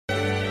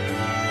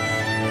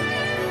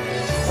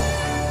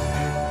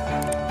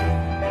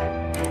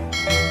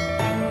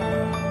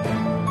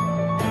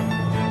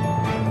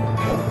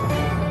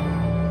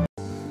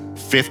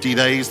50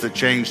 days that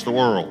changed the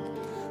world.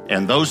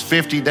 And those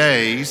 50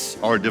 days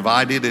are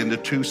divided into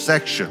two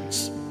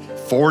sections,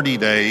 40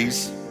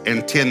 days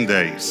and 10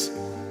 days.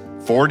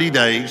 40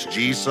 days,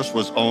 Jesus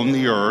was on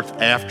the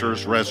earth after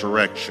his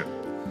resurrection.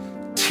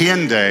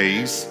 10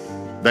 days,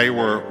 they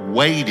were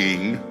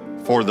waiting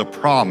for the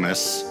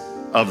promise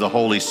of the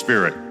Holy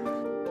Spirit.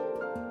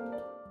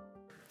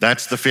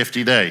 That's the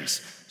 50 days.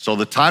 So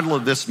the title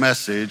of this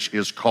message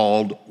is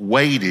called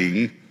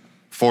Waiting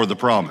for the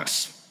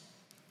Promise.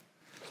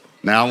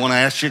 Now, I want to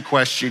ask you a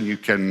question. You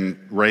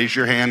can raise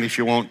your hand if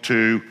you want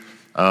to.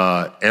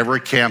 Every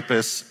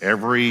campus,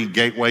 every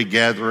Gateway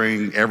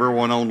gathering,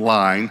 everyone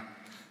online,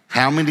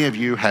 how many of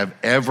you have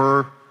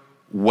ever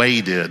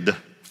waited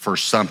for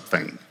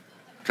something?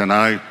 Can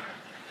I?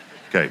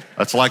 Okay,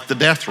 that's like the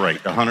death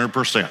rate,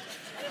 100%.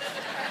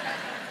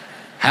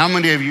 How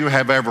many of you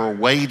have ever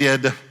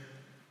waited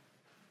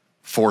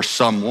for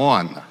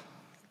someone?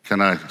 Can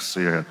I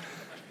see it?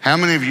 How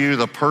many of you,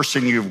 the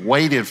person you've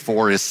waited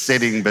for is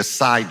sitting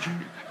beside you?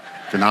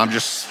 And I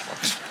just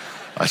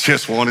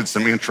wanted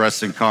some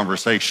interesting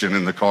conversation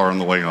in the car on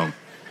the way home.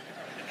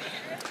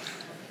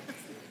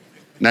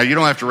 Now, you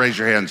don't have to raise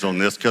your hands on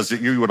this because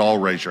you would all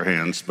raise your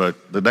hands,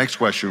 but the next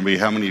question would be,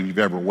 how many of you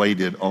have ever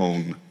waited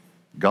on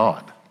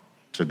God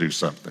to do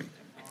something?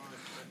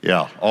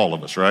 Yeah, all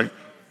of us, right?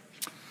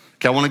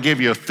 Okay, I want to give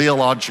you a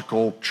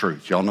theological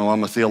truth. Y'all know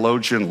I'm a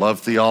theologian,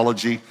 love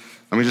theology.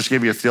 Let me just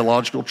give you a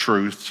theological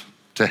truth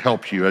to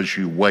help you as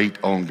you wait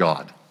on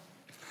God.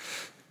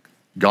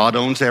 God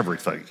owns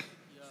everything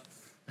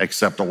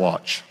except a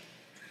watch.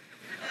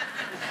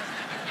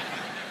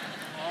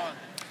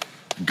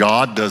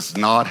 God does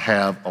not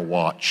have a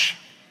watch.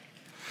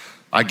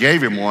 I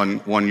gave him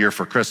one year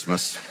for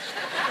Christmas,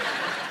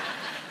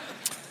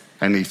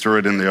 and he threw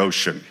it in the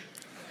ocean.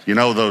 You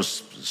know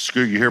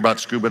you hear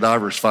about scuba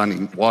divers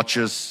finding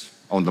watches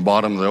on the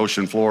bottom of the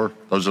ocean floor?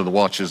 Those are the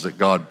watches that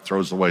God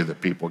throws away that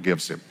people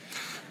gives him.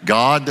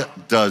 God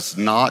does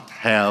not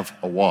have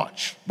a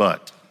watch,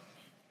 but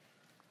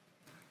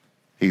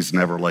he's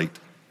never late.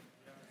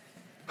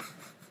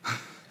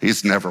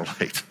 He's never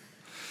late.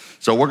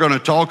 So we're going to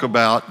talk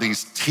about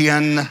these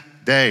 10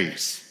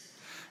 days.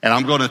 And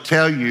I'm going to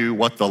tell you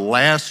what the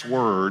last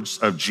words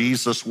of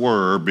Jesus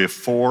were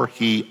before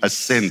he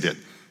ascended.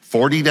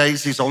 40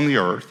 days he's on the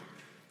earth.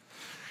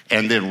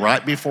 And then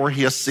right before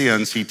he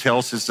ascends, he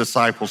tells his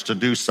disciples to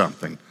do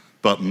something.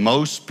 But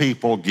most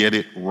people get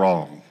it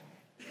wrong.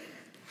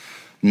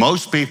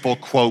 Most people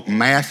quote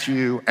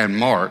Matthew and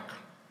Mark,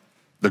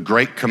 the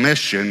Great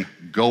Commission,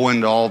 go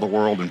into all the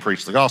world and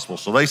preach the gospel.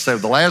 So they say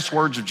the last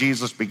words of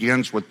Jesus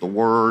begins with the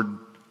word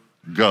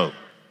go.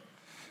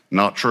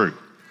 Not true.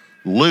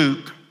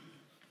 Luke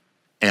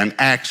and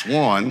Acts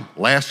 1,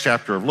 last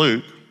chapter of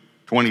Luke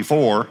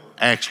 24,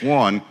 Acts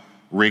 1,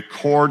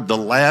 record the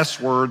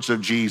last words of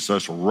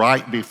Jesus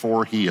right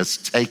before he is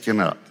taken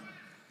up.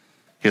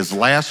 His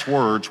last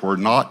words were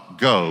not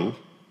go.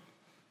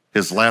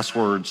 His last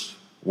words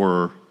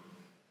were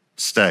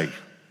stay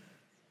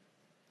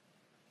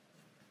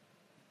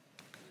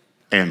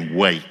and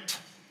wait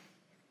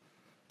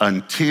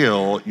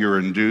until you're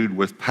endued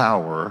with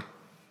power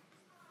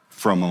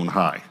from on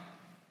high.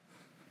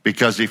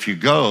 Because if you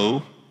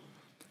go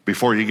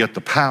before you get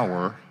the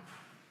power,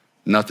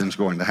 nothing's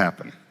going to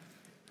happen.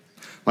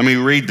 Let me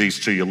read these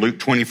to you. Luke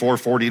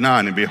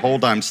 24:49, and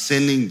behold, I'm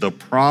sending the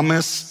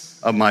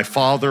promise of my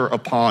Father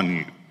upon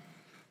you,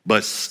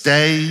 but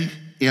stay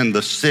in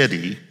the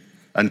city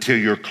until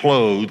you're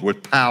clothed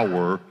with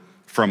power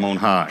from on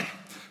high.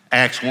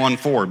 Acts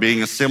 1:4,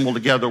 being assembled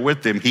together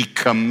with them, he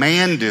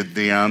commanded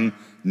them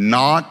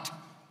not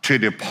to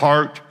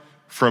depart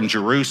from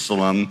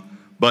Jerusalem,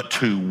 but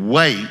to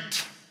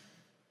wait,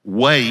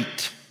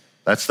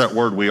 that's that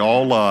word we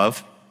all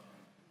love,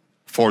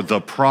 for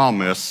the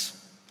promise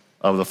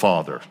of the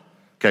Father.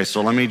 Okay,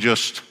 so let me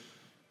just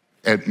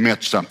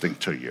admit something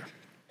to you.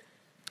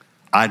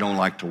 I don't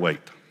like to wait.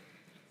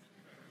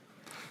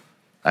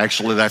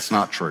 Actually, that's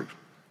not true.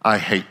 I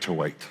hate to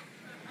wait.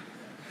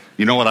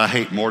 You know what I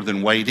hate more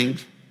than waiting?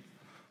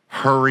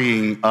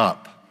 Hurrying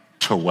up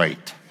to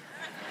wait.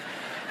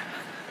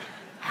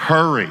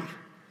 Hurry.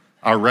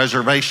 Our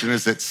reservation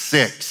is at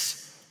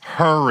 6.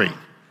 Hurry,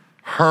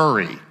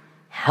 hurry,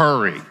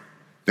 hurry.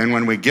 Then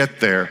when we get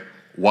there,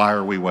 why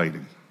are we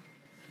waiting?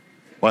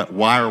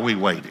 Why are we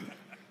waiting?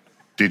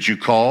 Did you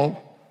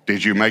call?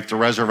 Did you make the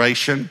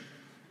reservation?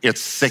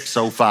 It's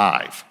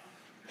 6:05.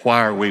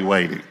 Why are we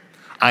waiting?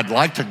 I'd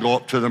like to go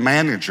up to the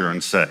manager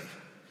and say,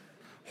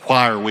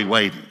 why are we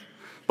waiting?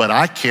 But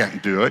I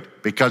can't do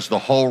it because the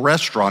whole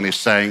restaurant is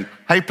saying,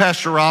 hey,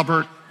 Pastor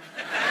Robert.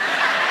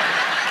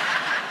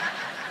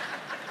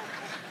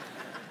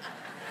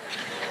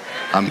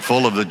 I'm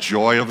full of the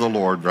joy of the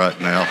Lord right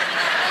now.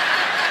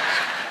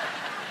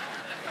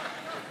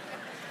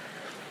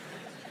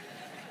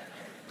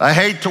 I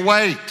hate to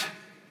wait.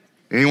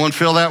 Anyone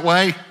feel that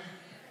way?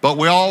 But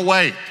we all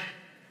wait.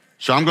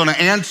 So I'm going to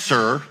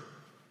answer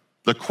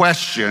the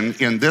question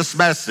in this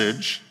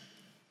message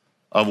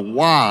of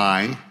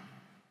why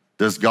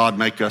does God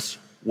make us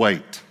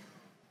wait?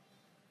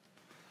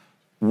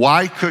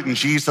 Why couldn't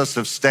Jesus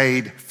have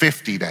stayed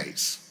 50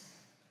 days?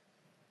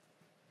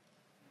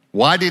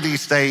 Why did he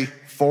stay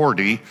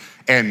 40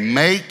 and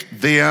make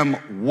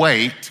them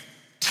wait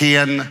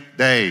 10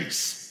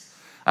 days?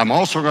 I'm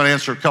also going to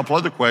answer a couple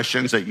other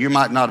questions that you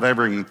might not have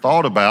ever even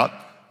thought about.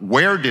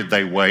 Where did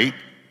they wait?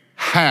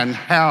 And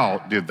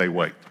how did they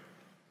wait?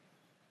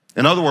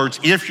 In other words,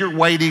 if you're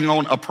waiting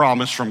on a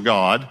promise from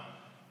God,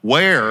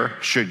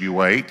 where should you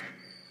wait?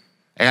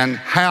 And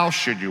how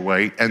should you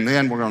wait? And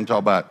then we're going to talk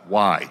about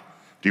why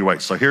do you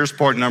wait. So here's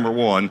point number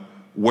one.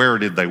 Where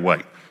did they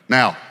wait?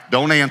 Now,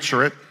 don't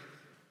answer it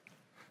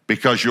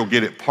because you'll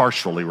get it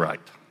partially right.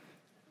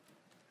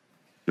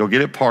 You'll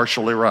get it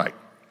partially right.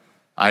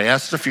 I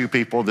asked a few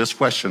people this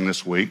question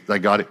this week. They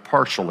got it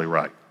partially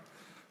right.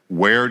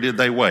 Where did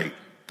they wait?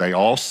 They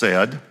all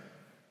said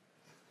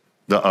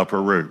the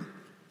upper room.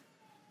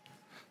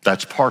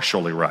 That's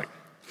partially right.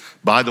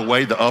 By the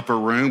way, the upper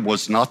room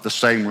was not the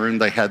same room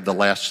they had the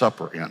Last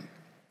Supper in.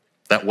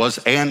 That was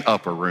an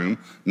upper room,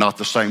 not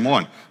the same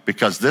one,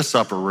 because this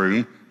upper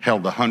room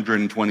held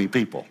 120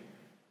 people.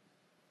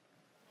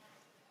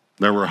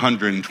 There were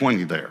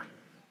 120 there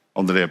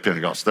on the day of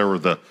Pentecost. There were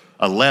the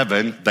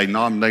 11. They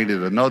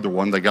nominated another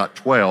one. They got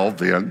 12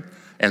 then,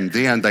 and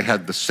then they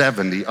had the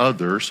 70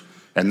 others,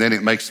 and then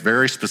it makes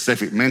very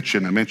specific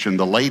mention. It mentioned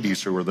the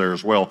ladies who were there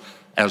as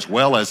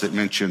well as it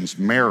mentions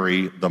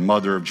Mary, the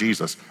mother of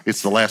Jesus.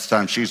 It's the last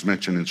time she's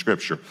mentioned in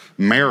Scripture.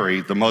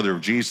 Mary, the mother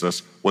of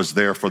Jesus, was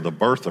there for the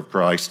birth of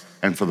Christ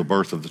and for the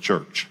birth of the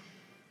church,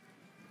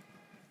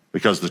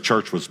 because the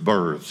church was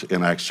birthed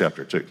in Acts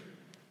chapter 2.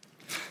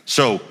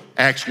 So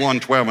Acts 1,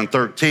 12 and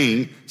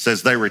 13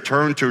 says they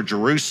returned to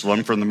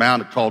Jerusalem from the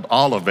mount called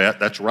Olivet.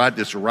 That's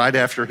right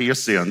after he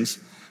ascends,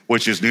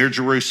 which is near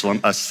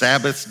Jerusalem, a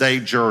Sabbath day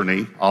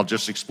journey. I'll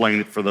just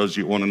explain it for those of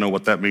you who want to know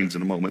what that means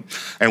in a moment.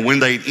 And when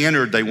they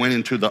entered, they went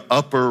into the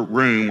upper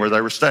room where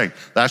they were staying.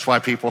 That's why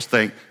people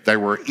think they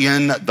were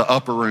in the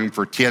upper room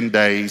for 10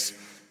 days.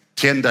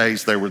 10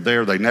 days they were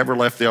there. They never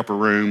left the upper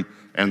room,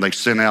 and they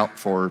sent out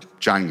for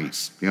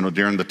Chinese,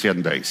 during the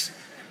 10 days.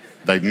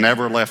 They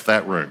never left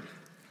that room.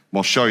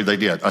 We'll show you they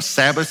did. A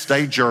Sabbath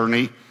day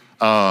journey.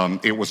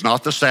 It was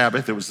not the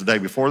Sabbath. It was the day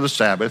before the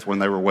Sabbath when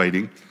they were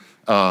waiting.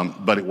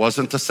 But it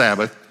wasn't the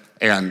Sabbath.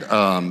 And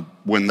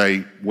when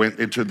they went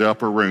into the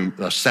upper room,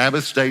 a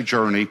Sabbath day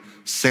journey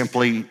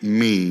simply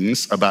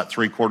means about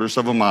 3/4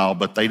 of a mile,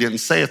 but they didn't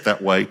say it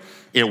that way.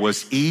 It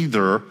was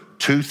either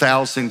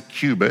 2,000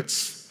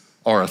 cubits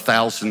or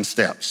 1,000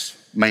 steps,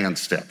 man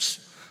steps.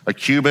 A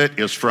cubit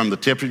is from the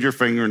tip of your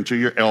finger into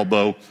your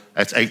elbow.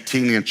 That's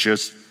 18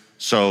 inches.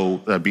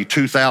 So that'd be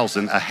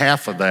 2,000. A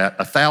half of that,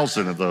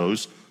 1,000 of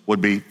those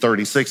would be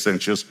 36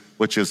 inches,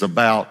 which is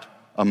about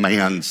a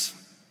man's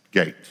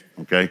gate,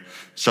 okay?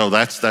 So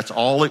that's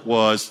all it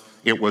was.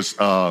 It was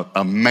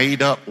a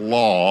made-up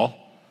law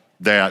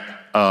that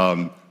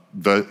on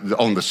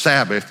the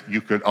Sabbath,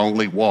 you could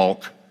only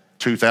walk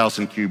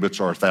 2,000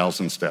 cubits or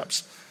 1,000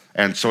 steps.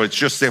 And so it's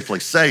just simply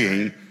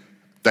saying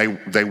they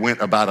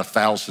went about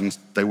 1,000,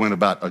 they went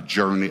about a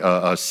journey,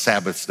 a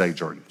Sabbath day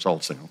journey. That's all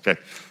it's saying, okay?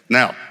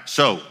 Now,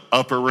 so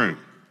upper room,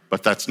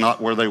 but that's not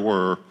where they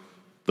were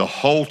the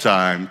whole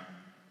time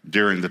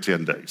during the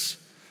 10 days.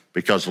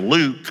 Because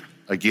Luke,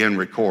 again,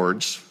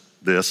 records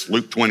this,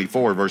 Luke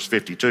 24, verse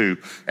 52,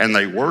 and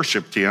they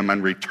worshiped him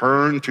and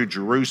returned to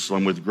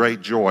Jerusalem with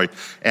great joy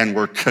and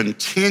were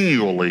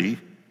continually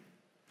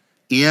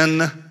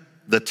in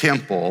the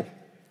temple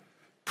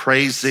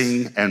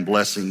praising and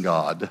blessing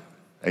God.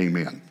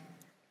 Amen.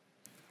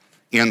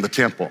 In the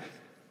temple,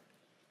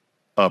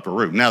 upper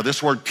room. Now,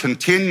 this word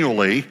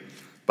continually,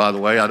 by the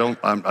way, I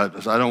don't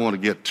want to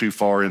get too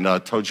far into. I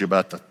told you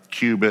about the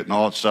cubit and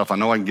all that stuff. I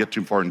know I can get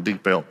too far in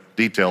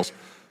details,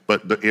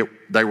 but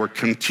they were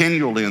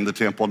continually in the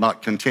temple,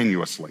 not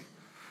continuously.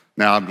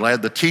 Now, I'm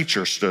glad the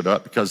teacher stood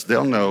up because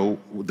they'll know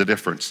the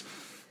difference.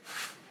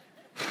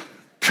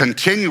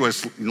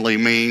 Continuously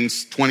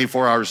means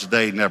 24 hours a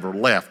day, never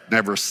left,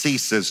 never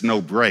ceases,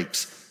 no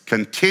breaks.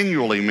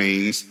 Continually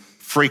means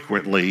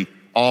frequently,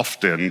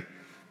 often.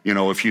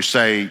 If you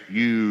say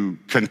you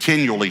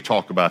continually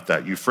talk about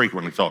that, you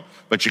frequently talk,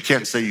 but you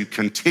can't say you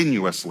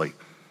continuously.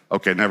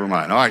 Okay, never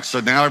mind. All right, so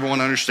now everyone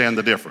understand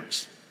the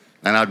difference.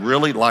 And I'd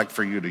really like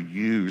for you to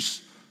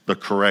use the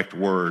correct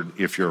word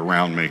if you're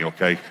around me,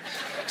 okay?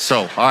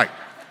 So, all right.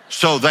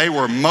 So they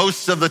were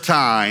most of the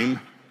time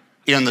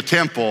in the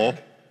temple,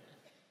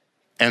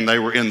 and they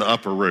were in the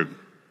upper room.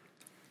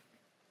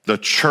 The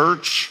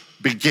church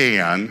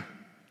began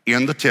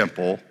in the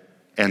temple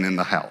and in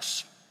the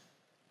house.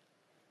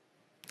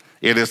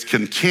 It is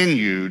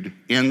continued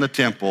in the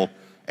temple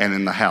and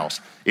in the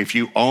house. If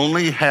you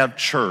only have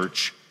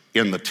church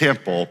in the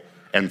temple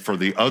and for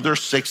the other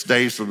 6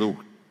 days of the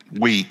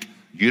week,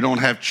 you don't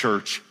have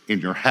church in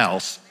your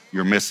house,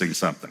 you're missing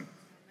something.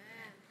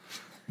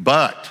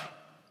 But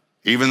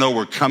even though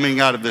we're coming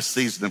out of this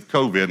season of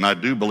COVID, and I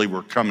do believe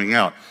we're coming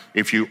out,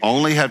 if you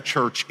only have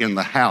church in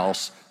the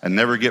house and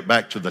never get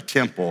back to the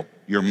temple,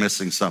 you're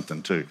missing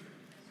something too.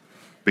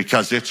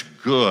 Because it's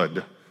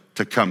good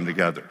to come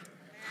together.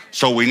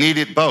 So we need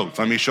it both.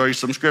 Let me show you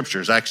some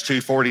scriptures. Acts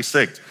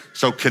 2:46.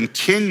 So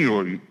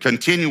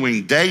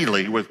continuing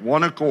daily with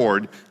one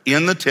accord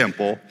in the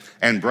temple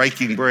and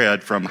breaking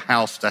bread from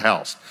house to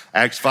house.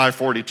 Acts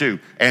 5:42.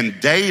 And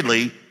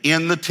daily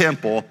in the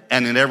temple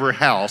and in every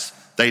house,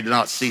 they did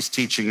not cease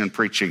teaching and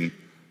preaching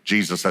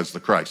Jesus as the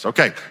Christ.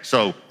 Okay,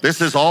 so this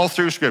is all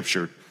through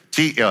scripture,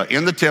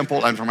 in the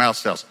temple and from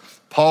house to house.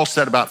 Paul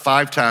said about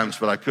 5 times,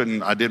 but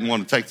I didn't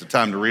want to take the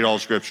time to read all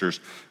the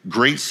scriptures.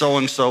 Greet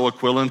so-and-so,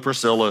 Aquila and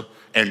Priscilla,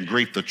 and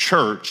greet the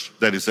church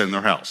that is in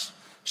their house.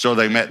 So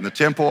they met in the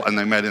temple and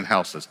they met in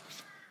houses.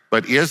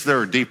 But is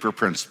there a deeper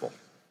principle?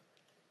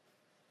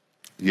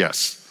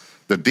 Yes.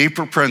 The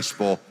deeper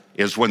principle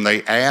is when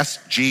they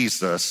asked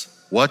Jesus,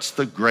 what's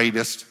the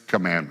greatest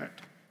commandment?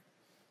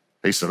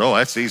 He said, oh,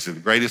 that's easy. The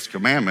greatest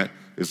commandment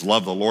is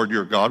love the Lord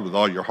your God with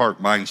all your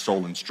heart, mind,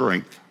 soul, and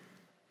strength.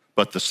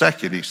 But the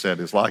second, he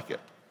said, is like it.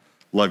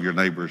 Love your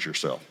neighbor as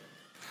yourself.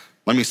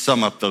 Let me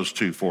sum up those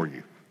two for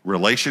you.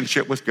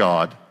 Relationship with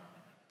God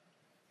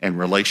and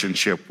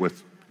relationship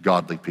with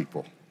godly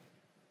people.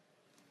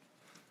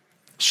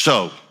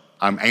 So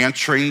I'm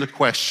answering the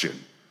question,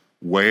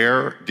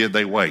 where did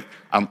they wait?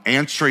 I'm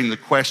answering the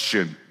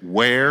question,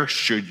 where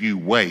should you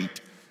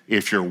wait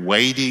if you're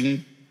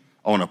waiting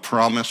on a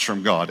promise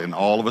from God? And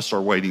all of us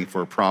are waiting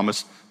for a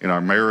promise in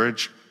our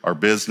marriage, our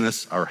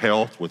business, our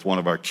health, with one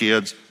of our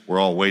kids. We're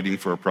all waiting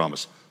for a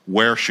promise.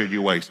 Where should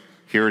you wait?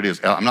 Here it is.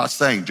 I'm not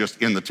saying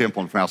just in the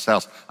temple and from house to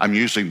house. I'm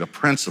using the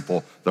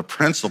principle. The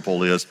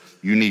principle is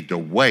you need to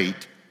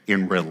wait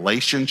in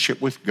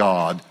relationship with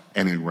God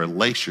and in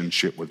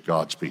relationship with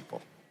God's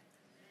people.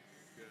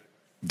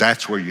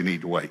 That's where you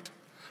need to wait.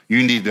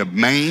 You need to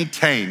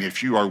maintain,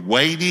 if you are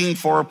waiting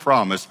for a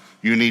promise,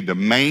 you need to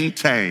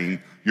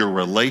maintain your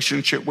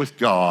relationship with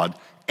God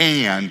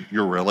and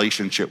your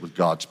relationship with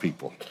God's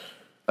people.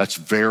 That's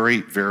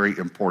very, very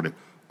important,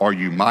 or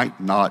you might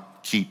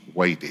not keep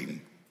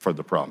waiting for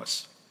the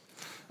promise.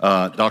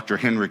 Dr.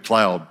 Henry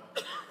Cloud,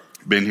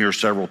 been here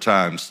several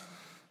times.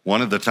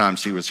 One of the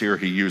times he was here,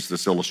 he used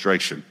this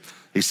illustration.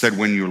 He said,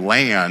 when you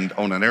land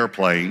on an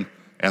airplane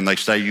and they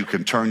say you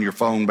can turn your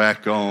phone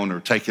back on or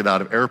take it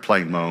out of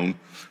airplane mode,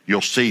 you'll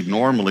see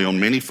normally on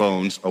many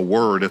phones a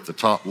word at the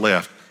top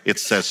left. It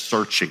says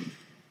searching.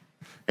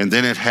 And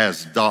then it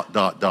has ...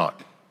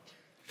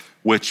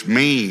 which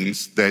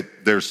means that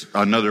there's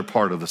another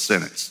part of the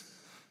sentence.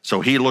 So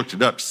he looked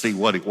it up to see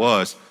what it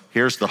was.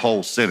 Here's the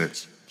whole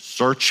sentence: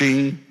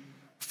 searching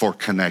for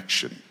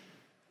connection.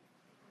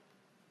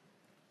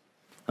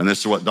 And this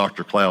is what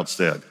Dr. Cloud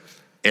said.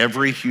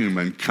 Every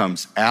human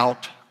comes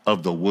out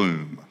of the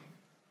womb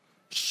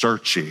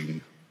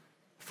searching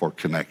for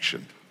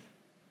connection.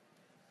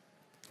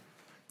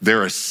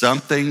 There is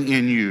something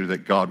in you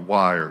that God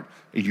wired.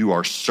 You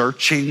are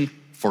searching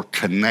for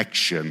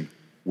connection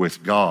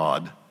with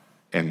God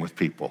and with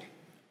people.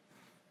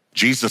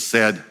 Jesus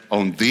said,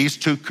 on these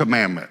 2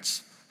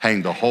 commandments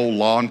hang the whole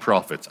law and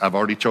prophets. I've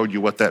already told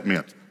you what that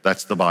meant.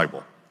 That's the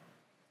Bible.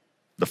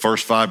 The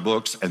first 5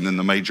 books and then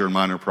the major and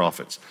minor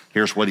prophets.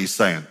 Here's what he's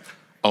saying.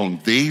 On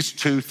these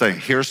 2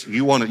 things,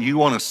 you want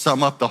to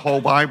sum up the whole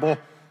Bible?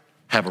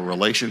 Have a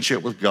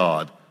relationship with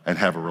God and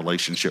have a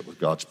relationship with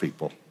God's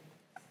people.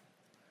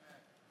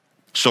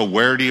 So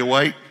where do you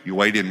wait? You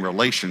wait in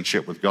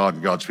relationship with God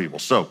and God's people.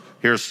 So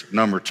here's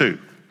number 2.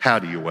 How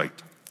do you wait?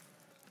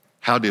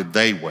 How did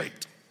they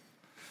wait?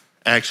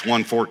 Acts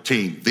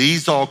 1:14.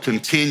 These all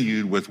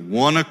continued with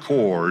one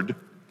accord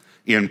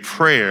in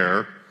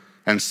prayer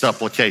and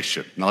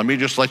supplication. Now let me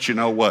just let you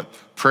know what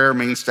prayer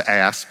means to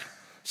ask.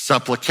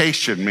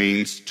 Supplication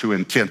means to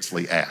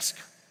intensely ask.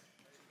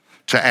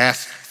 To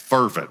ask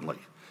fervently.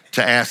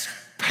 To ask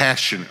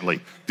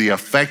passionately. The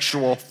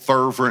effectual,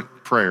 fervent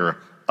prayer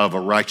of a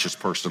righteous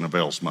person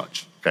avails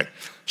much. Okay,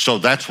 so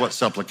that's what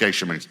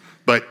supplication means.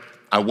 But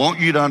I want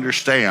you to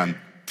understand,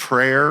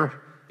 prayer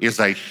is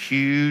a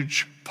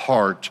huge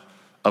part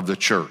of the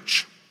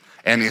church.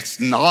 And it's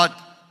not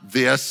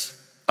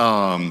this,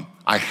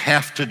 I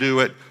have to do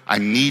it, I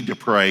need to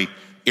pray.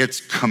 It's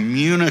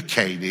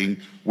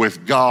communicating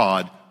with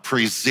God,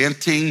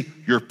 presenting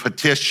your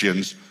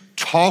petitions,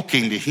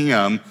 talking to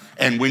Him.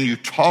 And when you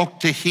talk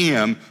to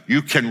Him,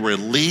 you can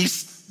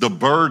release the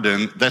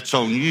burden that's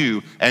on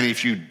you. And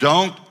if you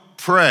don't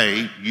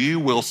pray, you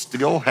will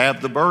still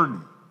have the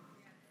burden.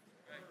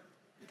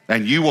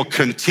 And you will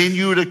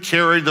continue to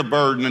carry the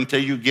burden until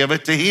you give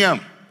it to Him.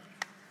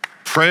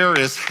 Prayer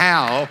is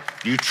how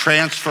you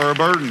transfer a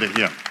burden to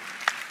Him.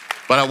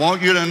 But I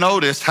want you to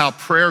notice how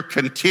prayer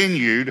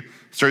continued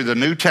through the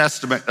New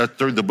Testament,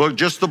 through the book,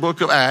 just the book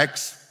of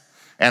Acts.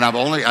 And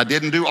I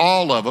didn't do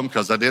all of them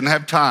because I didn't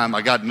have time.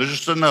 I got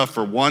just enough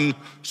for one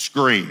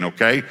screen,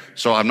 okay?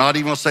 So I'm not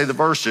even gonna say the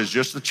verses,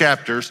 just the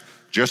chapters,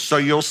 just so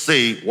you'll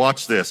see.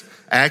 Watch this.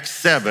 Acts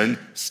 7,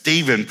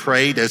 Stephen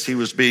prayed as he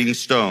was being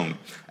stoned.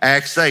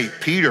 Acts 8,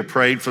 Peter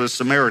prayed for the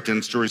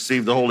Samaritans to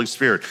receive the Holy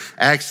Spirit.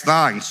 Acts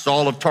 9,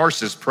 Saul of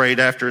Tarsus prayed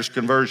after his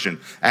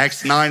conversion.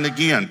 Acts 9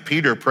 again,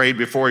 Peter prayed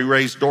before he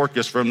raised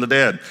Dorcas from the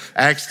dead.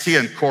 Acts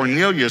 10,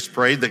 Cornelius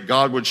prayed that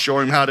God would show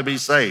him how to be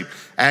saved.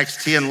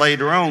 Acts 10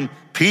 later on,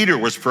 Peter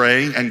was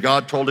praying and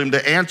God told him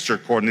to answer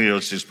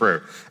Cornelius'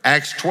 prayer.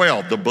 Acts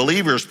 12, the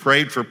believers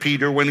prayed for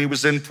Peter when he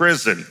was in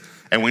prison,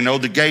 and we know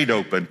the gate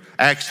opened.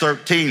 Acts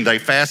 13, they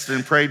fasted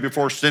and prayed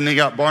before sending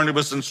out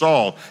Barnabas and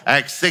Saul.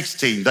 Acts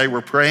 16, they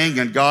were praying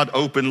and God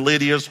opened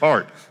Lydia's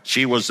heart.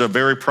 She was a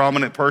very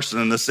prominent person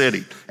in the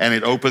city, and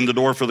it opened the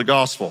door for the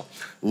gospel.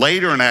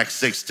 Later in Acts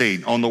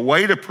 16, on the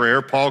way to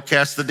prayer, Paul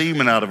cast the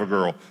demon out of a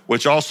girl,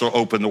 which also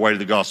opened the way to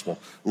the gospel.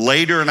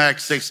 Later in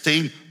Acts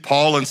 16,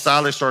 Paul and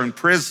Silas are in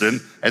prison,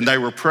 and they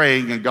were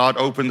praying, and God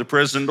opened the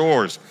prison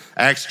doors.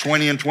 Acts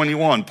 20 and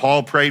 21,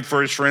 Paul prayed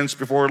for his friends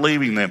before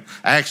leaving them.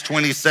 Acts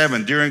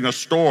 27, during a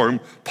storm,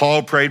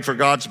 Paul prayed for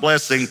God's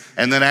blessing.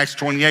 And then Acts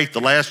 28,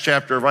 the last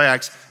chapter of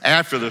Acts,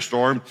 after the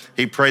storm,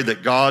 he prayed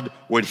that God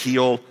would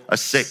heal a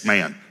sick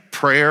man.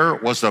 Prayer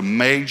was a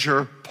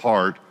major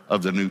part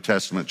of the New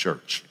Testament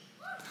church.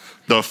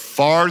 The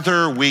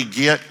farther we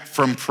get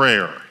from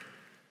prayer,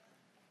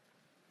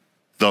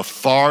 the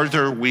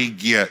farther we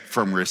get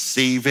from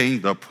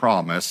receiving the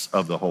promise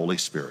of the Holy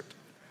Spirit.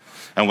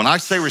 And when I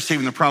say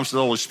receiving the promise of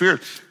the Holy Spirit,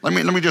 let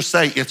me just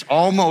say, it's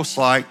almost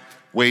like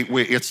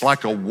it's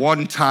like a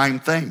one-time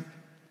thing.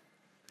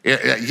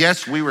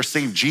 Yes, we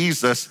receive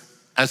Jesus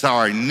as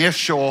our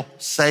initial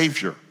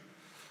Savior,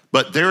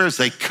 but there is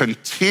a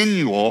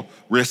continual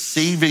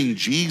receiving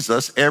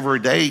Jesus every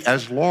day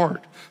as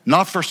Lord,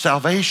 not for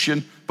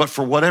salvation, but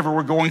for whatever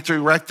we're going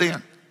through right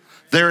then.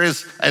 There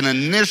is an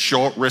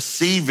initial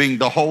receiving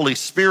the Holy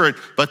Spirit,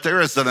 but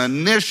there is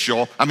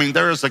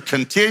a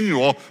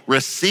continual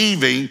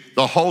receiving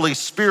the Holy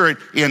Spirit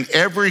in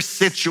every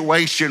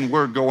situation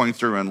we're going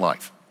through in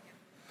life.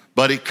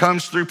 But it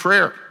comes through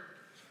prayer.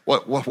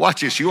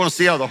 Watch this. You want to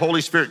see how the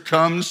Holy Spirit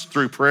comes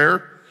through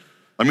prayer?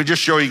 Let me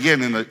just show you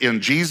again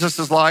in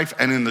Jesus' life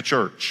and in the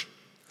church.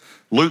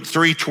 Luke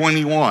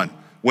 3:21.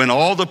 When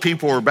all the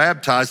people were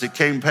baptized, it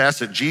came to pass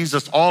that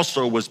Jesus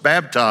also was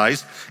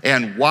baptized,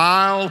 and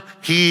while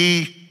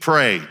he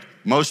prayed,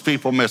 most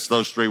people miss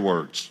those three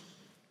words.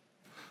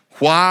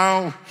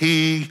 While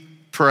he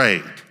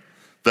prayed,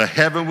 the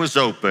heaven was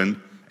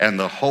opened, and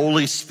the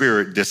Holy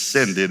Spirit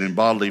descended in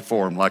bodily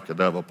form like a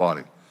dove upon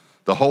him.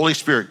 The Holy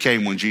Spirit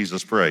came when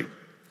Jesus prayed.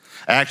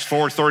 Acts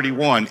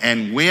 4:31,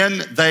 and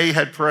when they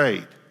had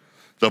prayed,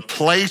 the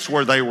place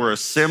where they were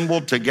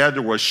assembled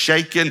together was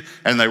shaken,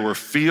 and they were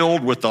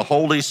filled with the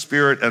Holy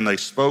Spirit, and they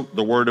spoke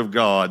the word of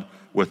God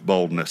with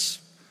boldness.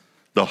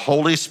 The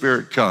Holy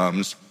Spirit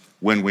comes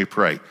when we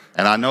pray.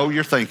 And I know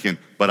you're thinking,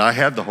 but I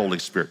have the Holy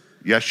Spirit.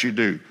 Yes, you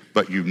do.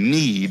 But you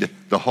need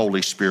the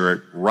Holy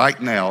Spirit right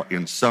now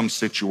in some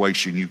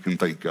situation you can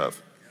think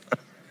of.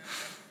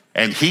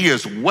 And he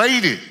is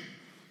waiting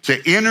to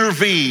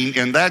intervene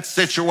in that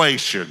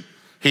situation.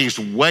 He's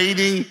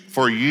waiting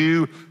for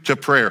you to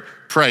pray.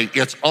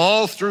 It's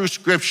all through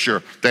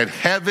Scripture that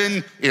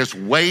heaven is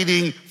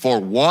waiting for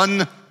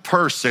one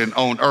person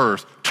on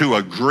earth to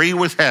agree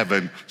with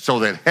heaven so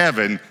that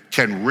heaven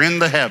can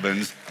rend the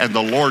heavens and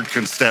the Lord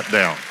can step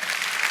down.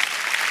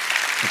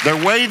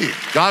 They're waiting.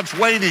 God's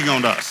waiting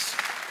on us.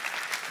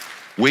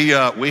 We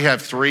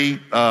have three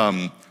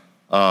grown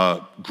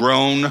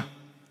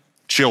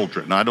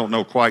children.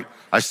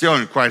 I still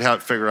don't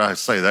quite figure out how to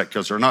say that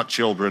because they're not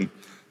children.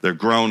 They're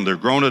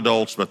grown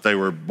adults, but they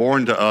were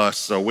born to us.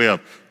 So we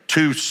have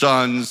 2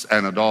 sons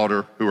and a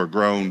daughter who are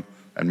grown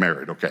and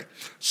married. Okay.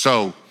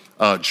 So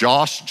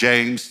Josh,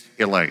 James,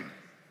 Elaine.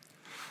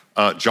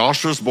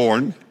 Josh was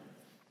born.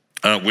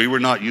 We were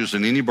not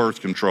using any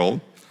birth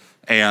control,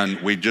 and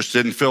we just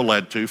didn't feel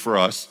led to for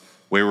us.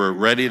 We were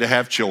ready to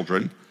have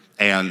children,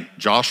 and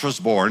Josh was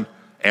born.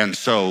 And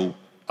so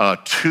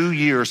 2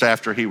 years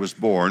after he was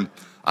born,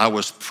 I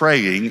was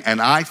praying,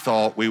 and I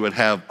thought we would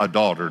have a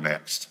daughter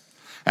next.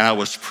 And I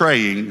was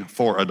praying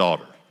for a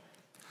daughter.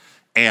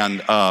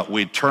 And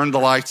we turned the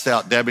lights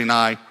out, Debbie and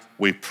I,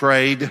 we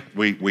prayed.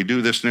 We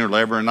do this nearly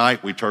every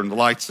night. We turn the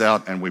lights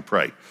out and we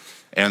pray.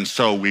 And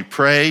so we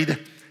prayed,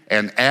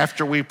 and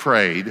after we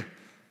prayed,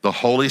 the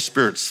Holy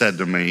Spirit said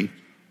to me,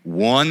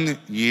 1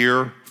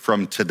 year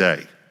from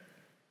today,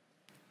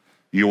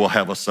 you will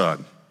have a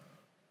son.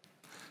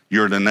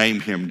 You're to name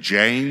him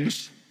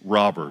James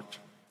Robert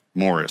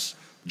Morris.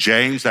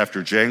 James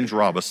after James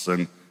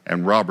Robinson,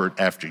 and Robert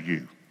after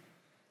you.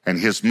 And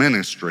his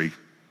ministry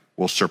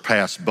will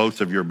surpass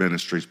both of your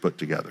ministries put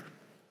together.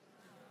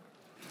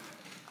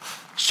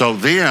 So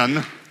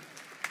then,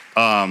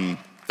 and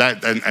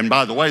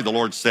by the way, the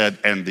Lord said,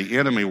 and the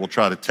enemy will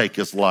try to take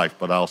his life,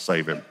 but I'll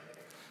save him.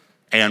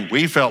 And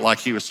we felt like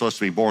he was supposed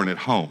to be born at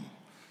home.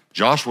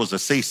 Josh was a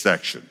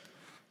C-section.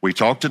 We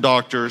talked to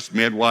doctors,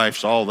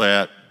 midwives, all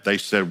that. They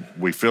said,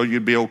 we feel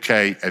you'd be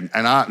okay. And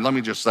let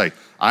me just say,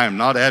 I am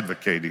not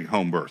advocating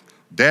home birth.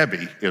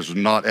 Debbie is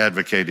not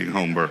advocating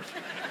home birth.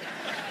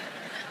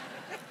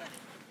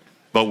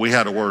 But we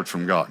had a word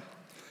from God.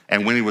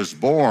 And when he was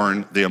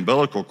born, the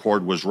umbilical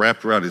cord was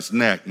wrapped around his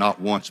neck, not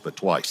once, but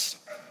twice.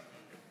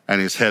 And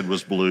his head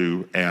was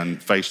blue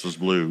and face was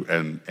blue,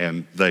 and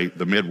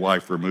the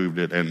midwife removed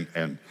it,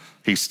 and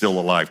he's still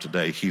alive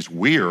today. He's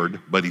weird,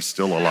 but he's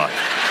still alive.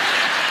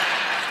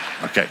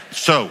 Okay,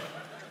 so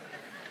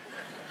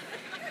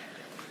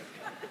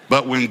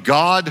But when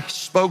God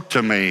spoke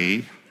to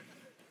me,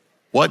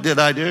 what did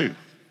I do?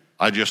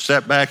 I just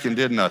sat back and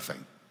did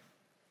nothing.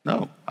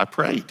 No, I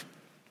prayed.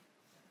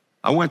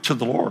 I went to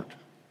the Lord.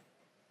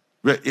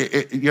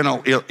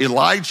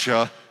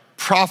 Elijah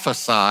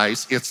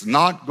prophesies it's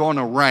not going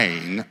to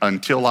rain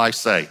until I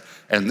say.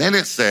 And then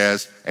it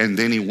says, and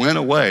then he went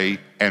away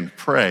and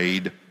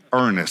prayed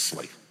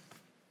earnestly.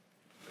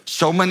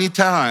 So many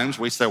times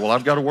we say, well,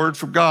 I've got a word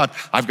from God.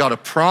 I've got a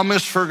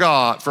promise from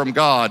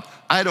God.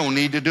 I don't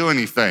need to do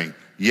anything.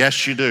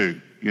 Yes, you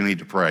do. You need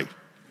to pray.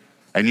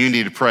 And you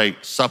need to pray.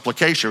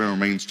 Supplication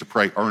means to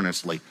pray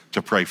earnestly,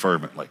 to pray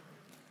fervently.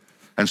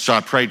 And so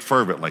I prayed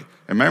fervently.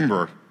 And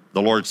remember,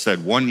 the Lord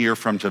said 1 year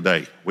from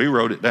today. We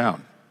wrote it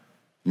down,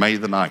 May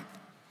the 9th.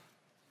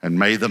 And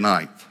May the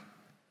 9th,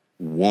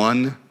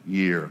 1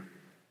 year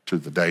to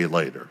the day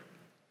later,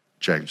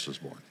 James was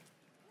born.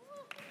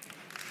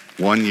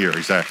 1 year,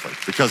 exactly.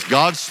 Because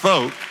God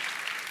spoke.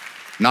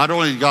 Not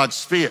only did God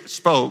speak,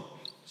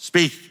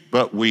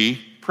 but we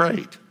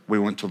prayed. We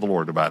went to the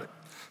Lord about it.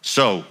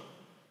 So,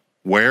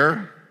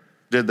 where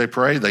did they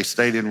pray? They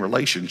stayed in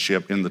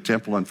relationship in the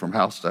temple and from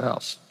house to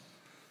house.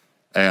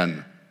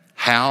 And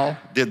how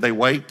did they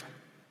wait?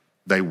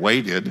 They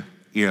waited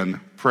in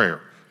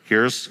prayer.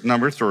 Here's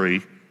number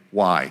 3.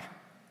 Why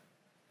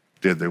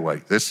did they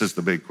wait? This is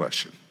the big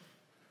question.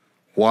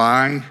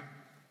 Why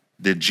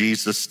did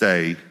Jesus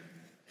stay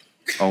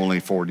only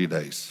 40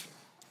 days?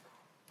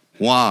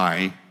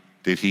 Why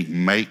did he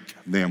make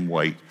them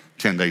wait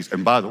 10 days?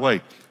 And by the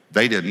way,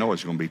 they didn't know it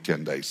was going to be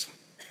 10 days.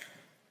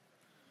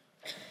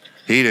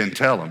 He didn't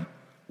tell them,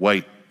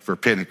 wait for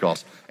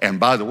Pentecost. And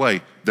by the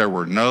way, there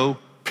were no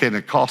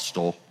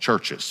Pentecostal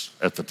churches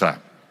at the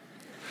time.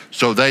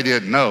 So they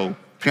didn't know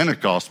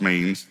Pentecost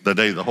means the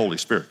day the Holy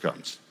Spirit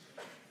comes.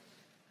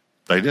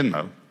 They didn't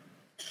know.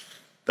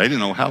 They didn't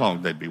know how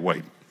long they'd be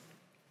waiting.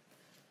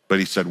 But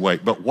he said,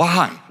 wait. But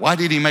why? Why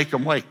did he make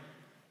them wait?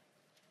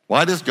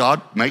 Why does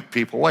God make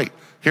people wait?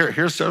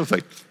 Here's the other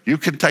thing. You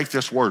can take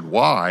this word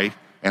why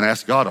and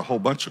ask God a whole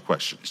bunch of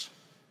questions.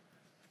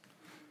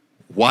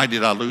 Why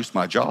did I lose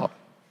my job?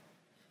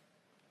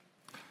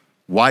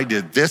 Why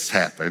did this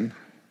happen?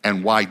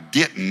 And why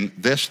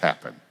didn't this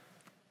happen?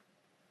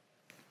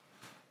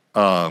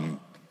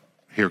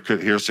 It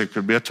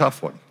could be a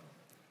tough one.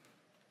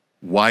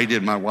 Why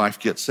did my wife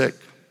get sick?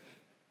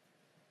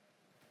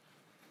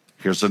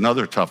 Here's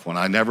another tough one.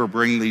 I never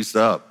bring these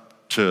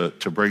up to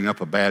bring up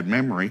a bad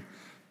memory,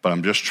 but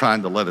I'm just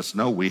trying to let us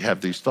know we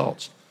have these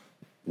thoughts.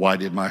 Why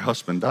did my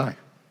husband die?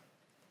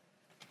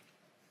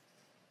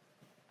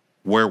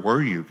 Where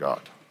were you,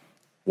 God?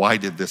 Why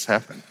did this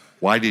happen?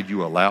 Why did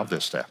you allow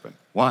this to happen?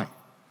 Why?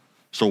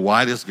 So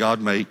why does God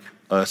make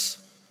us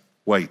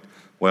wait?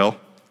 Well,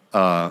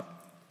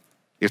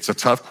 it's a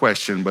tough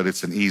question, but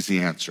it's an easy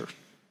answer.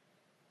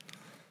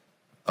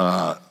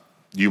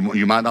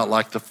 You might not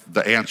like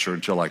the answer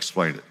until I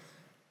explain it.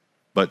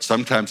 But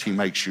sometimes he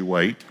makes you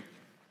wait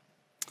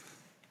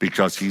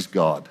because he's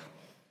God.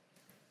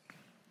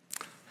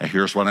 And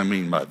here's what I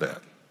mean by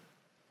that.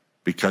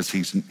 Because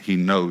he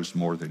knows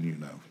more than you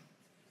know.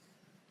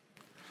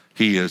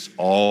 He is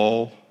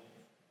all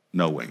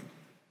knowing.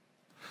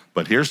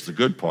 But here's the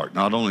good part.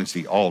 Not only is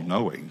he all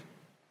knowing,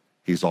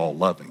 he's all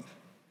loving.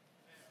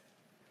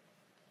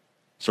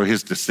 So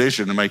his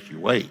decision to make you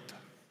wait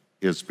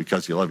is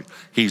because he loves you.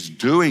 He's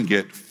doing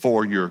it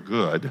for your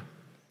good.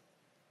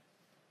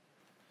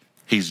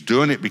 He's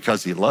doing it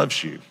because he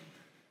loves you.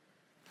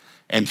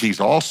 And he's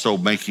also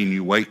making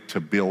you wait to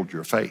build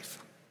your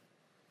faith.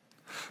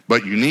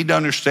 But you need to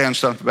understand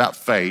something about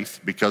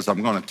faith, because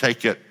I'm going to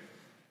take it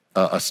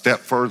a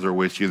step further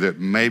with you that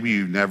maybe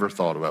you never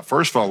thought about.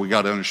 First of all, we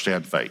got to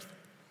understand faith.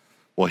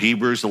 Well,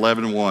 Hebrews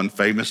 11:1,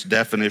 famous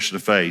definition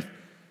of faith.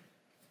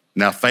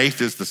 Now,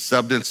 faith is the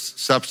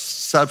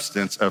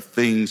substance of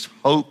things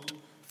hoped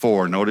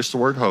for. Notice the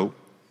word hope.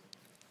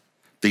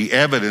 The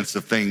evidence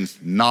of things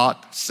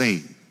not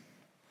seen.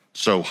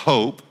 So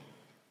hope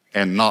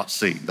and not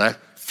seen. That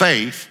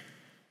faith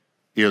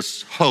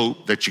is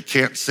hope that you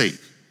can't see.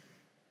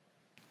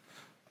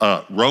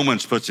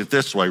 Romans puts it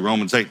this way,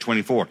 Romans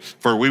 8:24.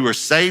 For we were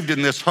saved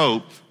in this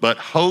hope, but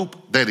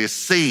hope that is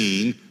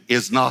seen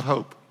is not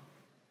hope.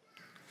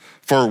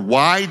 For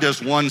why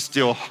does one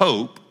still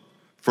hope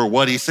for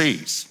what he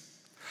sees?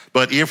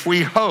 But if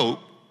we hope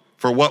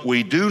for what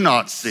we do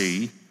not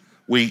see,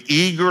 we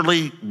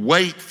eagerly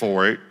wait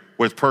for it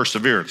with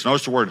perseverance.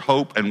 Notice the word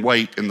hope and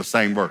wait in the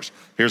same verse.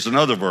 Here's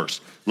another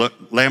verse. Look,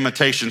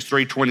 Lamentations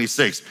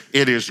 3:26.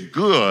 It is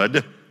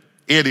good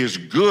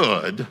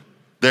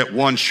that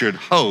one should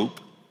hope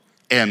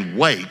and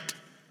wait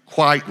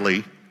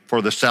quietly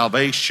for the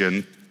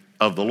salvation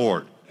of the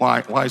Lord.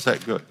 Why is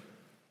that good?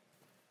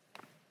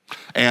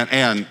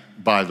 And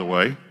by the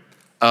way,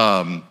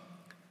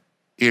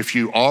 if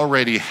you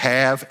already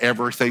have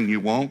everything you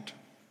want,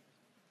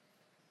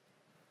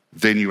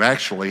 then you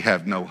actually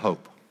have no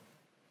hope.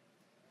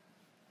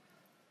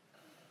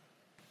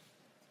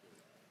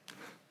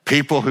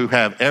 People who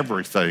have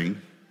everything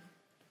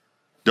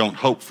don't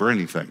hope for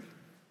anything.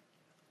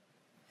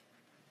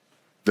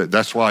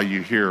 That's why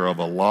you hear of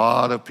a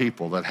lot of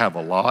people that have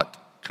a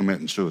lot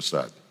committing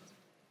suicide,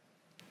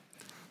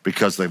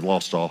 because they've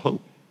lost all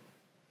hope.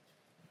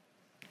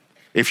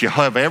 If you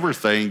have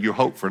everything, you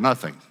hope for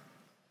nothing.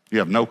 You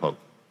have no hope.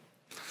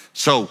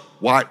 So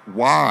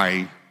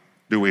why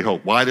do we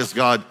hope? Why does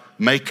God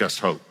make us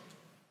hope?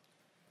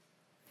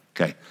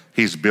 Okay,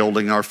 he's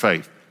building our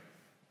faith.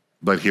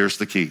 But here's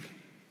the key.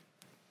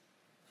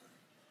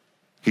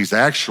 He's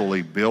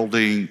actually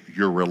building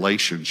your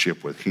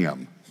relationship with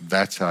him.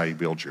 That's how he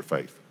builds your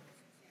faith.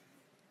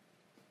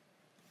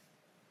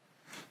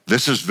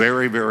 This is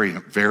very, very,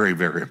 very,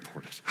 very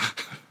important.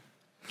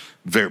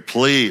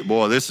 Please,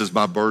 boy, this is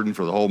my burden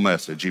for the whole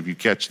message. If you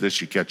catch this,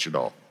 you catch it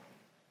all.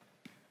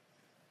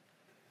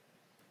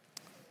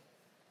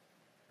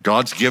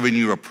 God's given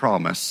you a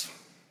promise,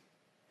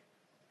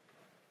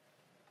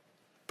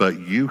 but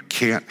you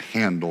can't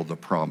handle the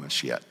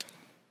promise yet.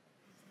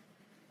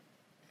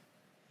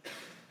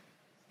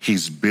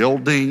 He's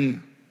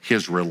building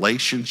his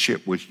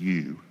relationship with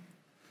you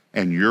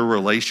and your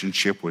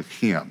relationship with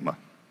him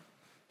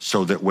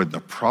so that when the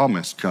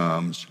promise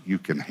comes, you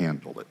can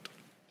handle it.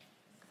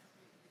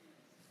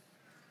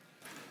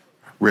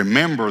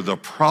 Remember, the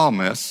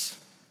promise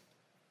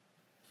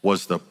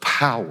was the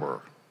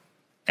power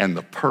and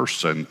the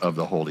person of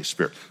the Holy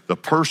Spirit. The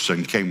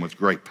person came with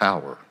great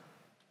power.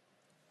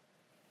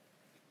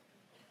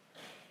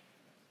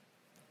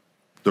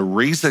 The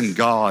reason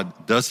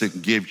God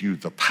doesn't give you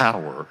the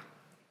power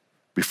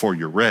before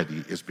you're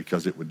ready is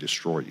because it would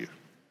destroy you.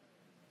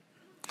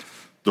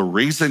 The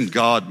reason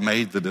God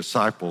made the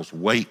disciples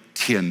wait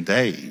 10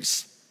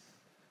 days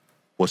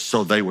was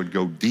so they would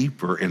go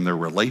deeper in their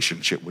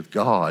relationship with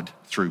God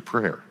through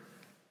prayer.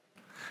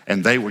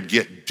 And they would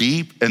get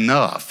deep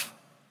enough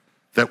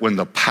that when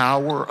the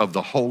power of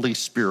the Holy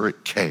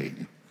Spirit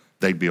came,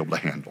 they'd be able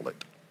to handle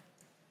it.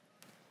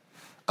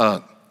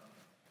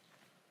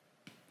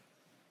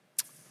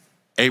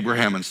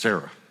 Abraham and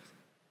Sarah.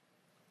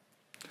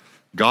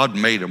 God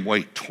made them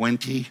wait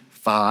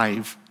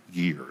 25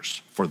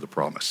 years for the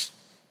promise.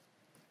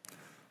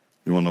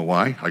 You wanna know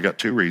why? I got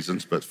two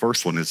reasons, but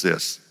first one is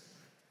this.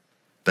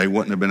 They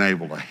wouldn't have been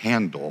able to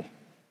handle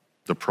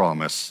the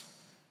promise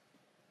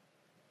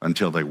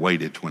until they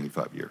waited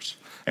 25 years.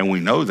 And we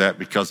know that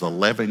because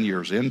 11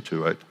 years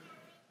into it,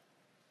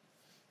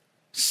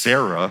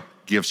 Sarah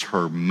gives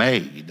her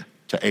maid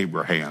to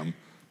Abraham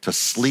to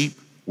sleep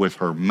with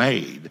her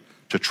maid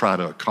to try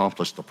to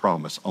accomplish the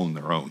promise on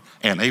their own.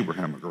 And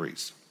Abraham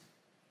agrees.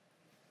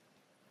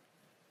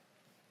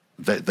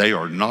 They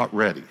are not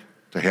ready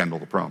to handle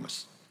the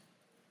promise.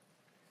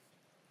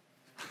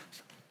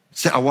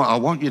 See, I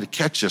want you to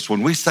catch this.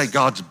 When we say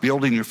God's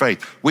building your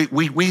faith, we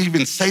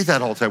even say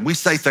that all the time. We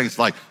say things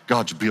like,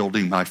 God's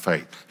building my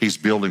faith. He's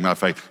building my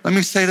faith. Let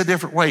me say it a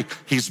different way.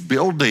 He's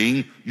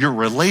building your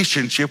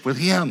relationship with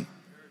him.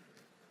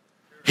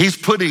 He's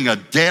putting a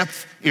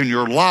depth in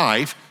your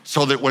life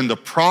so that when the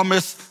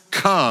promise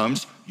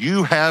comes,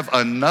 you have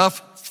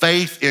enough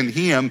faith in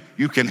him,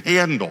 you can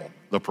handle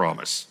the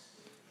promise.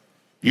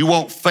 You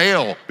won't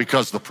fail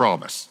because of the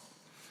promise.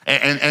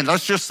 And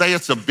let's just say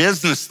it's a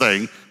business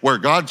thing where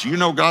God's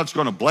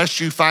going to bless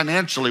you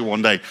financially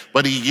one day,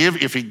 but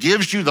if he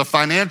gives you the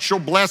financial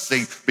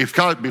blessing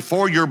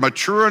before you're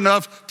mature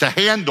enough to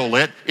handle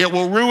it, it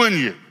will ruin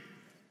you.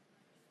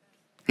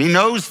 He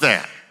knows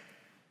that.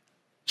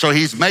 So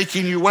he's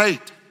making you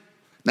wait.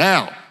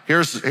 Now,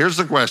 here's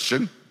the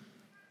question.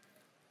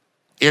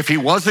 If he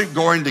wasn't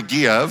going to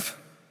give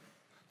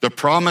the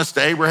promise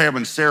to Abraham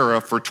and Sarah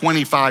for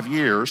 25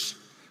 years,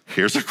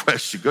 here's a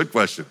question, good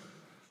question.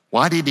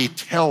 Why did he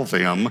tell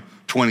them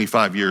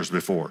 25 years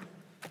before?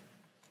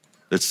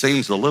 It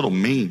seems a little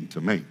mean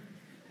to me.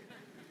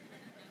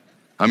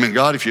 I mean,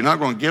 God, if you're not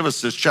going to give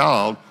us this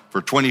child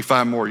for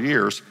 25 more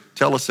years,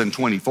 tell us in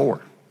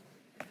 24.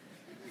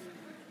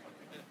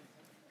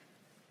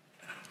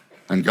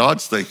 And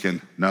God's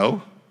thinking,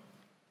 no,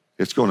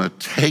 it's going to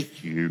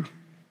take you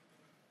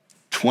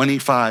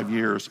 25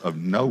 years of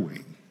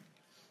knowing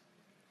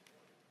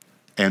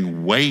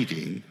and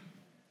waiting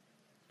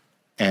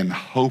and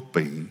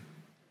hoping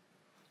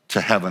to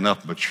have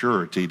enough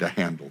maturity to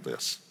handle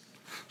this.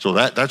 So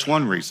that's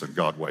one reason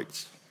God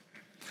waits.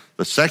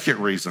 The second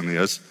reason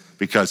is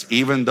because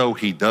even though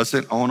he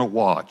doesn't own a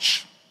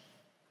watch,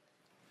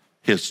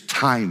 his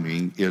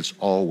timing is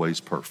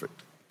always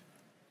perfect.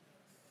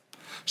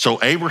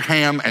 So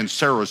Abraham and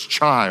Sarah's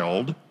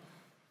child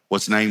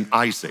was named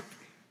Isaac,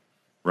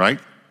 right?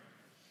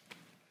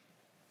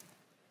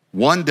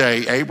 One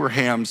day,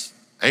 Abraham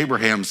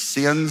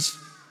sends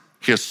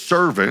his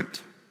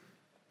servant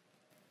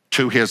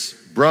to his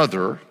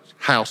brother's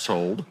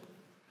household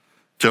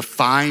to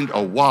find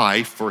a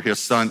wife for his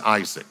son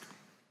Isaac.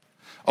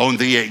 On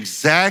the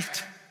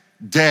exact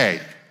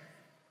day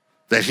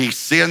that he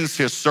sends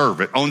his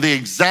servant, on the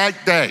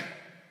exact day,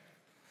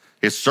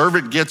 his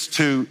servant gets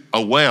to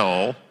a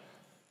well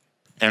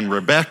and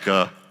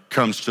Rebekah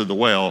comes to the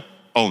well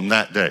on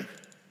that day.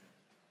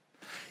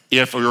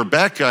 If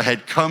Rebekah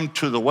had come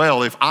to the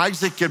well, if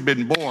Isaac had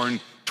been born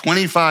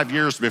 25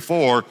 years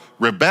before,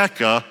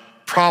 Rebekah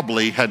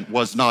probably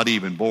was not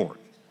even born.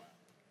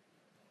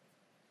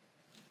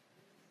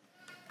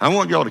 I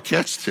want y'all to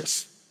catch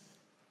this.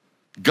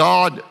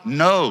 God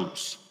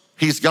knows.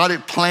 He's got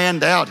it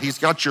planned out. He's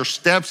got your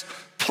steps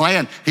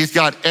planned. He's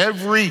got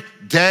every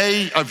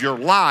day of your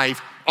life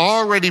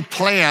already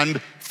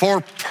planned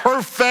for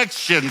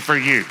perfection for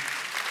you.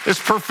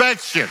 It's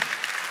perfection.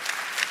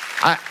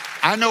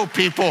 I know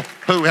people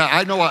who,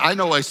 I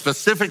know a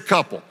specific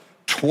couple,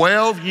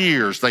 12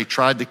 years they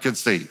tried to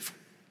conceive.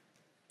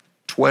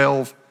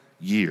 12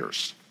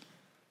 years.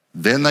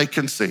 Then they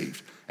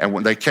conceived. And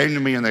when they came to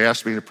me and they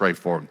asked me to pray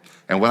for them,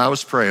 and when I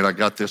was praying, I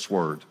got this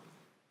word.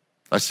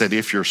 I said,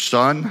 if your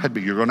son had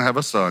been, you're gonna have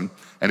a son,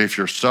 and if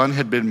your son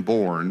had been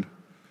born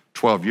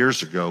 12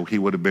 years ago, he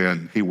would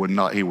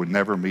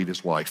never meet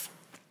his wife.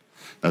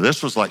 Now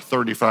this was like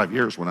 35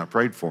 years when I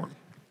prayed for him.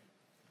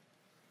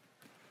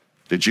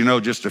 Did you know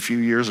just a few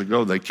years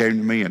ago, they came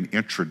to me and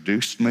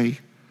introduced me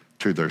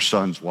to their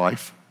son's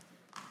wife?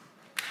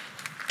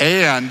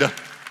 And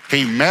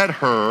he met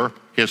her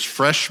his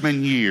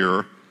freshman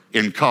year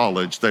in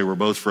college. They were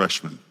both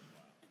freshmen.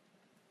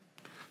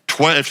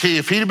 If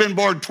he'd have been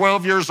born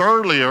 12 years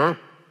earlier,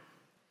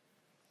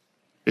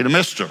 he'd have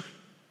missed her.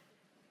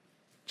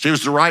 She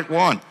was the right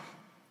one.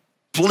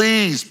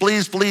 Please,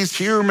 please, please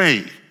hear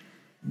me.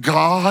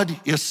 God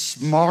is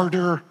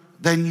smarter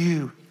than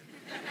you.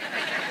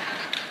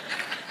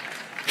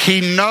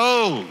 He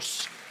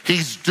knows.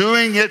 He's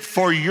doing it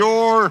for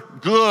your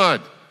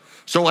good.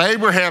 So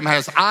Abraham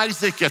has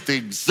Isaac at the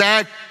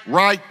exact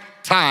right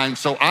time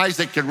so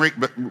Isaac can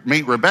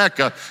meet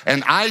Rebekah,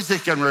 and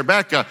Isaac and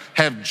Rebekah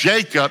have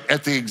Jacob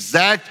at the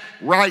exact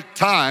right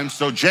time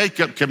so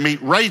Jacob can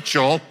meet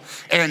Rachel,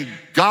 and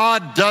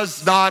God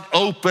does not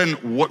open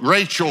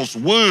Rachel's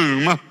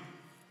womb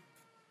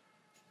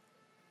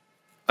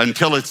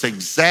until it's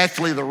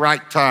exactly the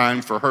right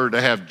time for her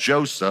to have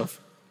Joseph.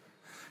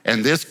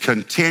 And this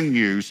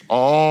continues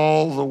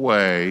all the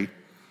way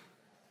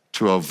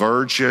to a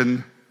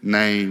virgin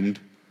named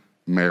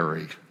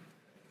Mary.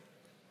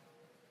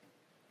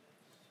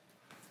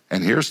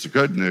 And here's the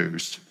good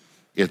news.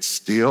 It's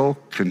still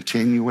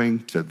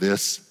continuing to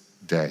this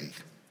day.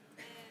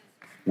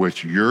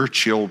 With your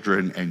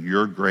children and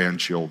your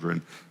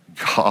grandchildren,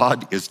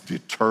 God is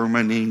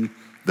determining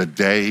the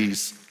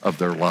days of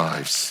their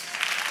lives.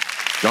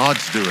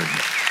 God's doing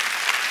it.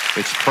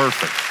 It's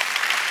perfect.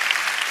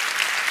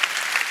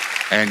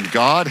 And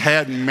God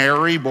had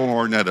Mary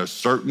born at a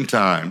certain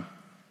time,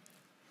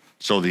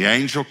 so the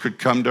angel could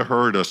come to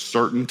her at a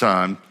certain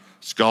time.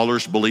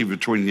 Scholars believe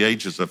between the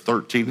ages of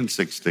 13 and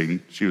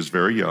 16. She was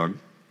very young.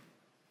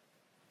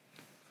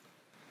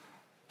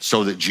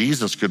 So that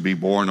Jesus could be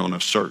born on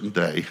a certain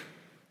day,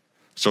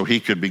 so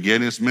he could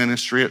begin his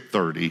ministry at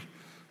 30,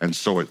 and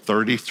so at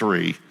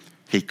 33,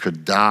 he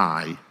could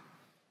die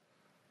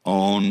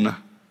on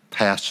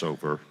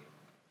Passover,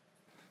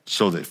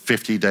 so that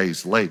 50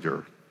 days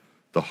later,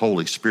 the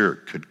Holy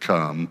Spirit could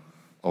come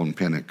on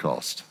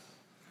Pentecost,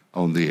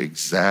 on the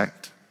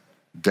exact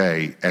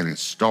day. And it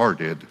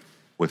started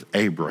with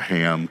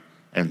Abraham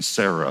and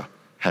Sarah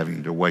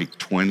having to wait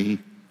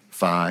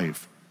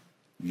 25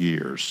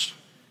 years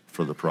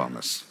for the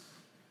promise.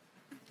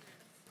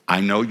 I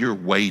know you're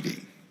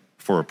waiting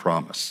for a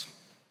promise,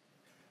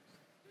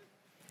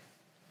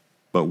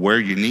 but where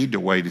you need to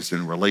wait is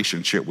in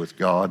relationship with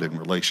God and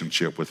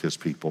relationship with his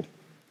people.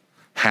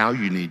 How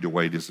you need to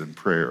wait is in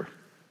prayer.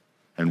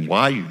 And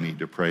why you need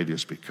to pray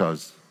is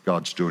because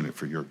God's doing it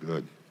for your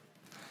good.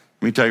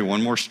 Let me tell you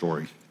one more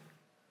story.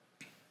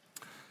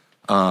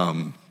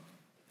 There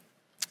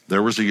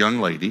was a young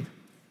lady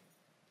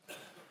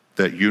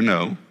that you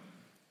know,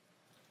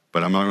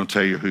 but I'm not going to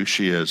tell you who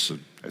she is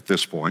at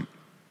this point.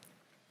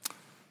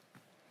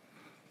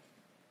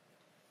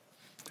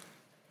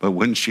 But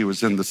when she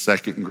was in the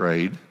second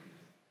grade,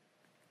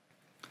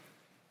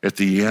 at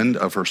the end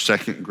of her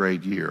second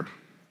grade year,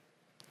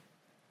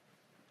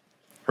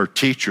 her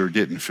teacher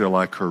didn't feel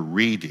like her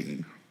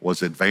reading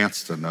was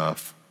advanced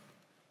enough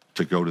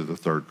to go to the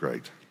third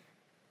grade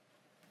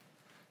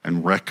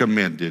and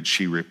recommended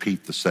she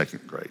repeat the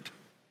second grade.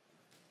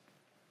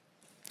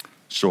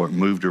 So it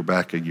moved her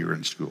back a year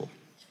in school.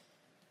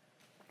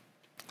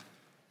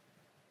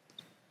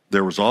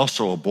 There was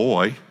also a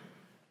boy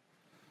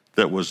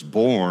that was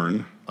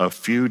born a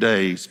few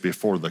days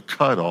before the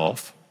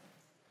cutoff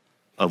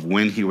of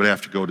when he would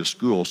have to go to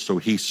school, so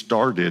he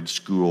started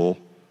school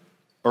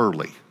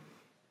early.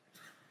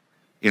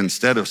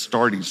 Instead of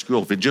starting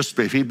school,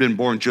 if he'd been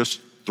born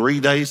just 3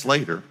 days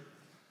later,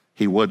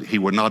 he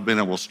would not have been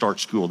able to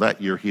start school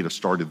that year. He'd have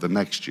started the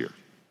next year.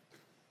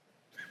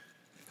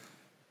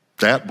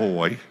 That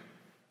boy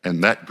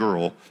and that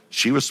girl,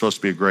 she was supposed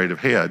to be a grade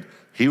ahead.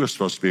 He was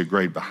supposed to be a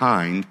grade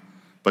behind,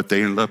 but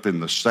they ended up in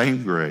the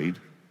same grade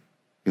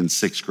in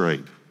sixth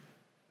grade.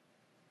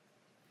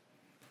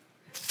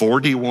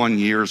 41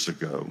 years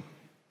ago,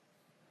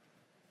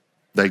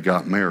 they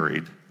got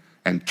married,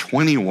 and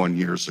 21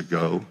 years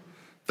ago,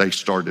 they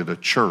started a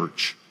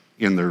church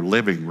in their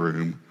living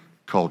room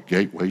called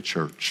Gateway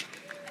Church.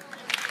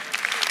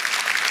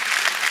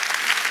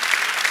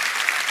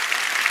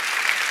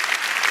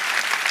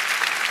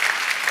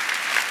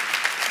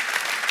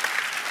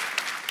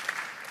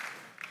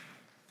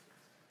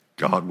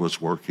 God was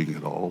working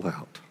it all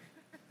out.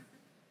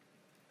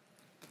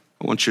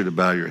 I want you to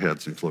bow your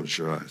heads and close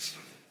your eyes.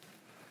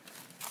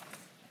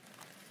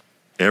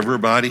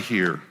 Everybody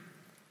here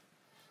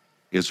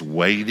is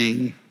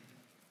waiting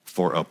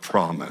for a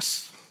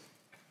promise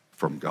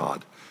from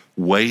God,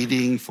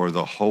 waiting for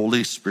the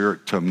Holy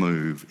Spirit to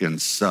move in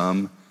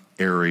some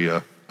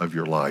area of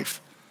your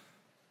life.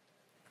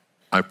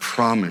 I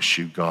promise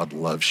you, God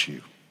loves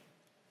you.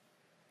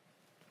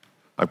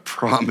 I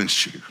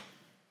promise you,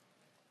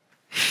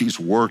 He's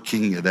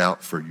working it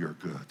out for your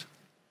good.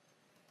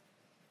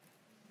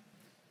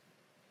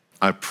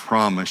 I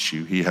promise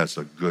you, He has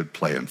a good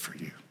plan for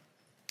you.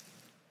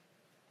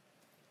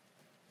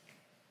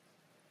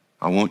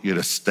 I want you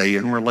to stay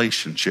in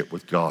relationship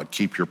with God.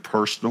 Keep your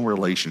personal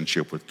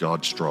relationship with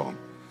God strong.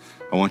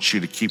 I want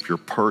you to keep your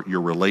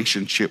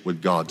relationship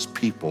with God's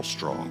people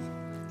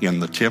strong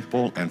in the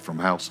temple and from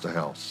house to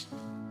house.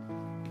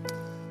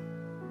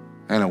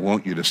 And I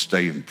want you to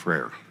stay in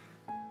prayer.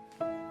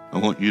 I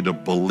want you to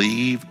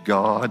believe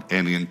God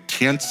and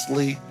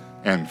intensely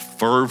and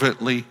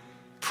fervently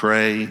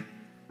pray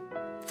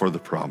for the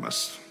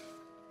promise.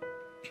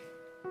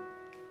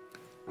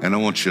 And I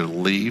want you to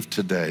leave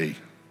today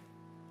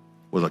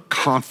with a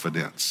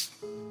confidence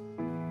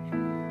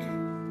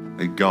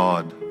that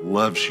God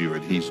loves you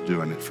and He's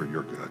doing it for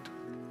your good.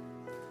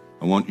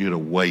 I want you to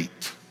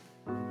wait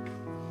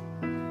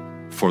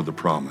for the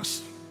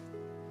promise,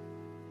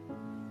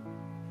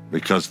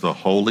 because the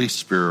Holy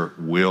Spirit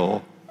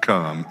will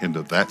come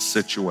into that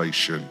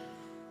situation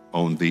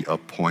on the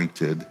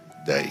appointed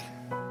day.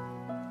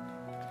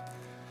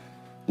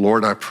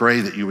 Lord, I pray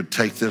that you would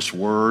take this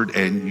word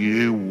and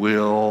you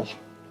will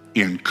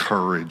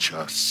encourage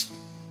us.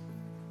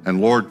 And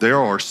Lord, there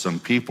are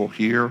some people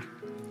here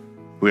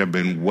who have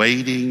been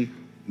waiting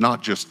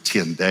not just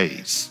 10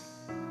 days,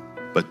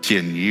 but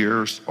 10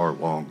 years or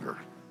longer.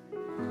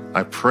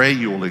 I pray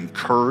you will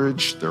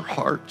encourage their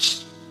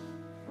hearts.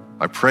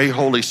 I pray,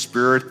 Holy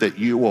Spirit, that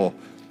you will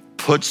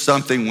put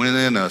something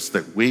within us,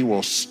 that we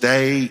will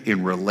stay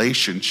in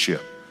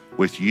relationship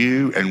with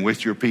you and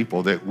with your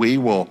people, that we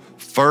will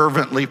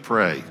fervently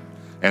pray,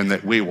 and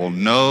that we will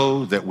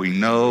know that we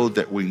know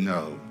that we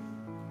know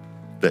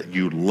that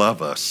you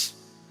love us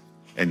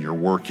and you're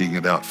working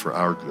it out for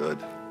our good.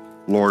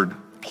 Lord,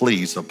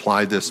 please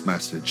apply this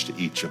message to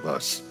each of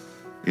us.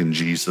 In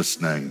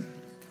Jesus' name,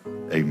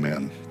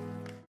 amen.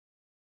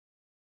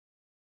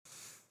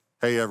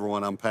 Hey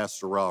everyone, I'm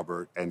Pastor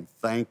Robert, and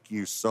thank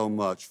you so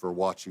much for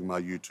watching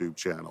my YouTube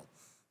channel.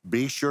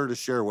 Be sure to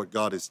share what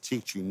God is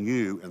teaching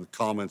you in the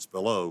comments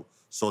below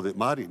so that it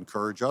might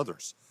encourage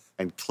others.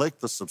 And click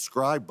the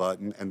subscribe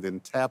button and then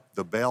tap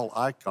the bell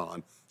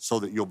icon so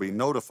that you'll be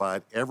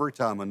notified every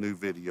time a new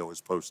video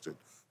is posted.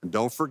 And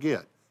don't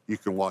forget, you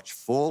can watch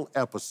full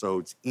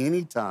episodes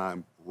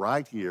anytime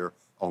right here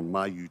on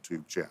my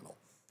YouTube channel.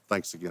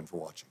 Thanks again for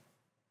watching.